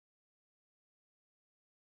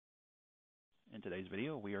In today's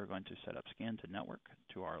video, we are going to set up Scan to Network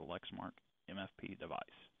to our Lexmark MFP device.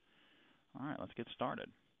 Alright, let's get started.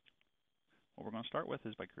 What we're going to start with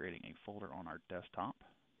is by creating a folder on our desktop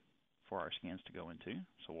for our scans to go into.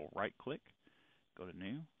 So we'll right click, go to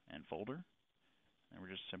New and Folder, and we're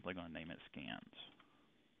just simply going to name it Scans.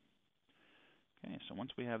 Okay, so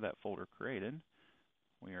once we have that folder created,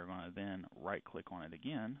 we are going to then right click on it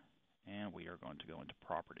again, and we are going to go into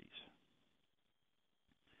Properties.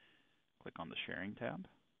 Click on the Sharing tab,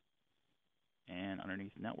 and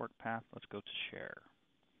underneath Network Path, let's go to Share.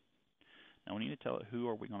 Now we need to tell it who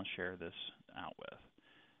are we going to share this out with.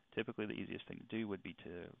 Typically the easiest thing to do would be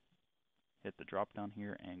to hit the drop down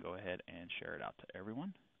here and go ahead and share it out to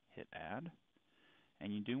everyone. Hit Add,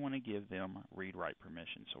 and you do want to give them read-write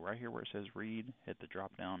permission. So right here where it says Read, hit the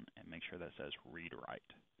drop down and make sure that says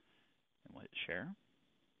Read-Write. And we'll hit Share.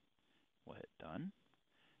 We'll hit Done.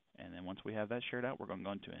 And then once we have that shared out, we're going to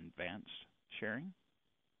go into Advanced Sharing.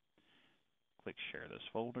 Click Share this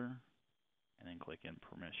folder, and then click in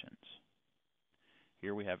Permissions.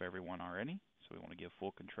 Here we have everyone already, so we want to give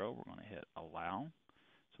full control. We're going to hit Allow.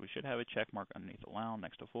 So we should have a check mark underneath Allow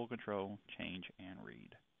next to Full Control, Change, and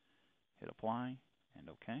Read. Hit Apply and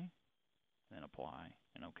OK, and then Apply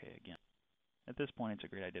and OK again. At this point, it's a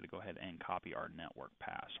great idea to go ahead and copy our network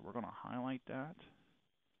path. So we're going to highlight that,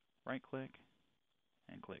 right click,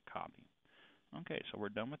 and click Copy. Okay, so we're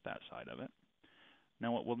done with that side of it.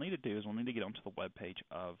 Now what we'll need to do is we'll need to get onto the web page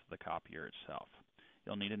of the copier itself.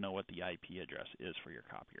 You'll need to know what the IP address is for your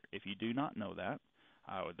copier. If you do not know that,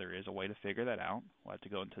 there is a way to figure that out. We'll have to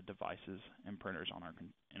go into Devices and Printers on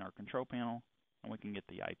in our control panel, and we can get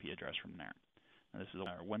the IP address from there. Now this is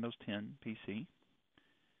our Windows 10 PC.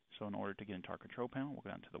 So in order to get into our control panel, we'll go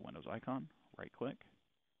down to the Windows icon, right click,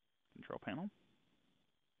 Control Panel.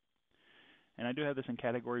 And I do have this in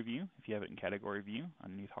Category View. If you have it in Category View,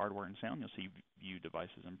 underneath Hardware and Sound, you'll see View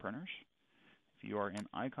Devices and Printers. If you are in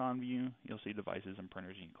Icon View, you'll see Devices and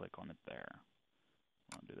Printers, and you can click on it there.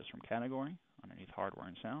 I'll do this from Category, underneath Hardware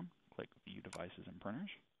and Sound, click View Devices and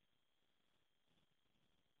Printers.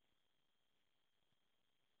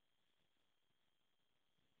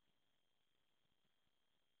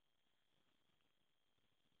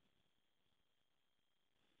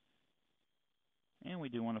 And we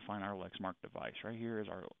do want to find our Lexmark device. Right here is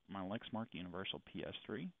my Lexmark Universal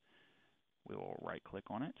PS3. We will right click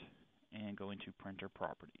on it and go into Printer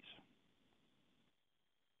Properties.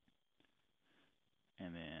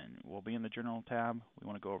 And then we'll be in the General tab. We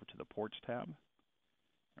want to go over to the Ports tab. And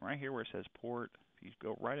right here where it says Port, if you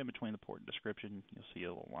go right in between the port description, you'll see a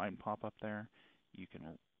little line pop up there. You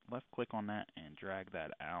can left click on that and drag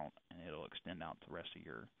that out, and it'll extend out the rest of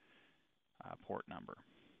your port number.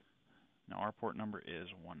 Now our port number is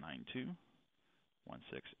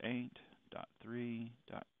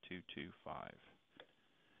 192.168.3.225.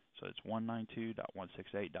 So it's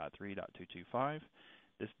 192.168.3.225.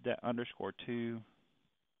 This _2,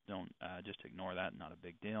 don't just ignore that, not a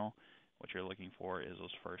big deal. What you're looking for is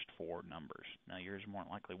those first four numbers. Now yours more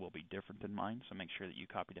than likely will be different than mine, so make sure that you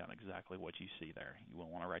copy down exactly what you see there. You will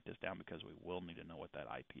want to write this down because we will need to know what that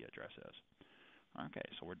IP address is. Okay,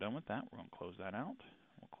 so we're done with that. We're going to close that out.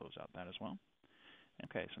 We'll close out that as well.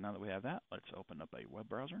 Okay, so now that we have that, let's open up a web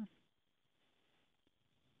browser.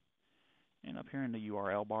 And up here in the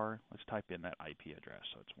URL bar, let's type in that IP address.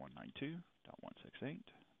 So it's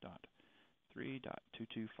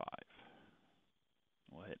 192.168.3.225.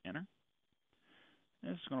 We'll hit Enter.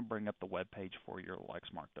 And this is going to bring up the web page for your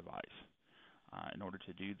Lexmark device. In order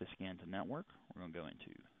to do the Scan to Network, we're going to go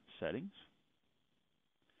into Settings,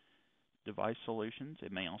 Device Solutions.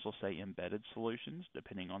 It may also say Embedded Solutions,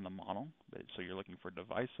 depending on the model. So you're looking for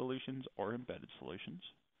Device Solutions or Embedded Solutions.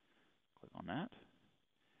 Click on that.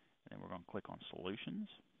 And then we're going to click on Solutions.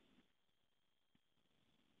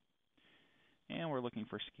 And we're looking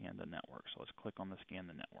for Scan to Network. So let's click on the Scan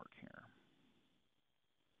to Network here.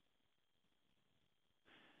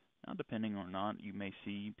 Now, depending or not, you may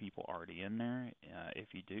see people already in there.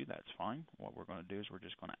 If you do, that's fine. What we're going to do is we're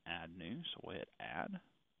just going to add new. So we'll hit Add.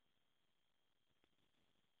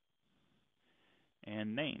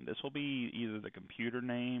 And name. This will be either the computer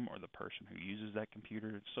name or the person who uses that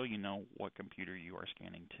computer, so you know what computer you are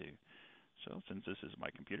scanning to. So since this is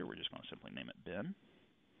my computer, we're just going to simply name it Ben.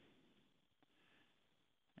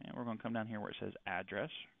 And we're going to come down here where it says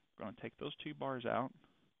Address. We're going to take those two bars out.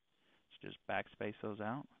 Let's just backspace those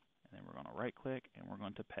out. And then we're going to right click and we're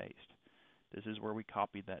going to paste. This is where we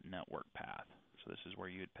copied that network path. So this is where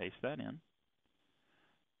you would paste that in.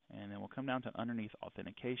 And then we'll come down to underneath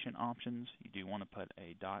Authentication Options. You do want to put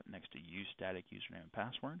a dot next to Use Static Username and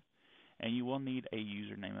Password. And you will need a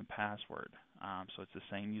username and password. So it's the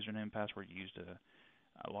same username and password you use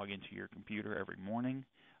to log into your computer every morning.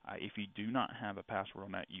 If you do not have a password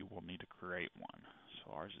on that, you will need to create one.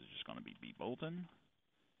 So ours is just going to be B. Bolton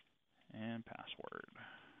and password.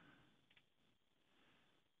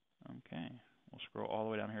 Okay, we'll scroll all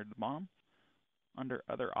the way down here to the bottom. Under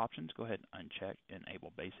Other Options, go ahead and uncheck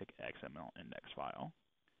Enable Basic XML Index File,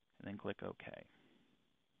 and then click OK.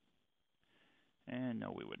 And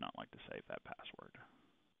no, we would not like to save that password.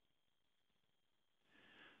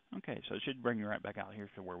 Okay, so it should bring you right back out here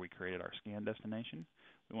to where we created our scan destination.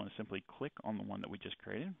 We want to simply click on the one that we just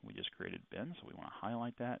created. We just created Ben, so we want to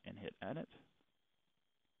highlight that and hit Edit.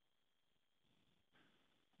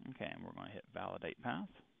 Okay, and we're going to hit Validate Path.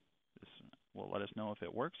 This will let us know if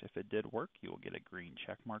it works. If it did work, you will get a green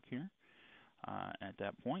check mark here. At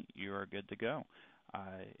that point, you are good to go.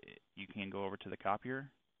 You can go over to the copier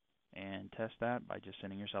and test that by just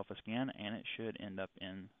sending yourself a scan, and it should end up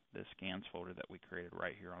in the scans folder that we created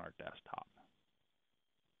right here on our desktop.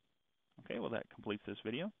 Okay, well that completes this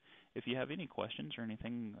video. If you have any questions or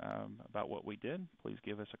anything about what we did, please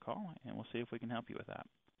give us a call and we'll see if we can help you with that.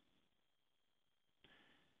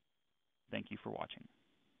 Thank you for watching.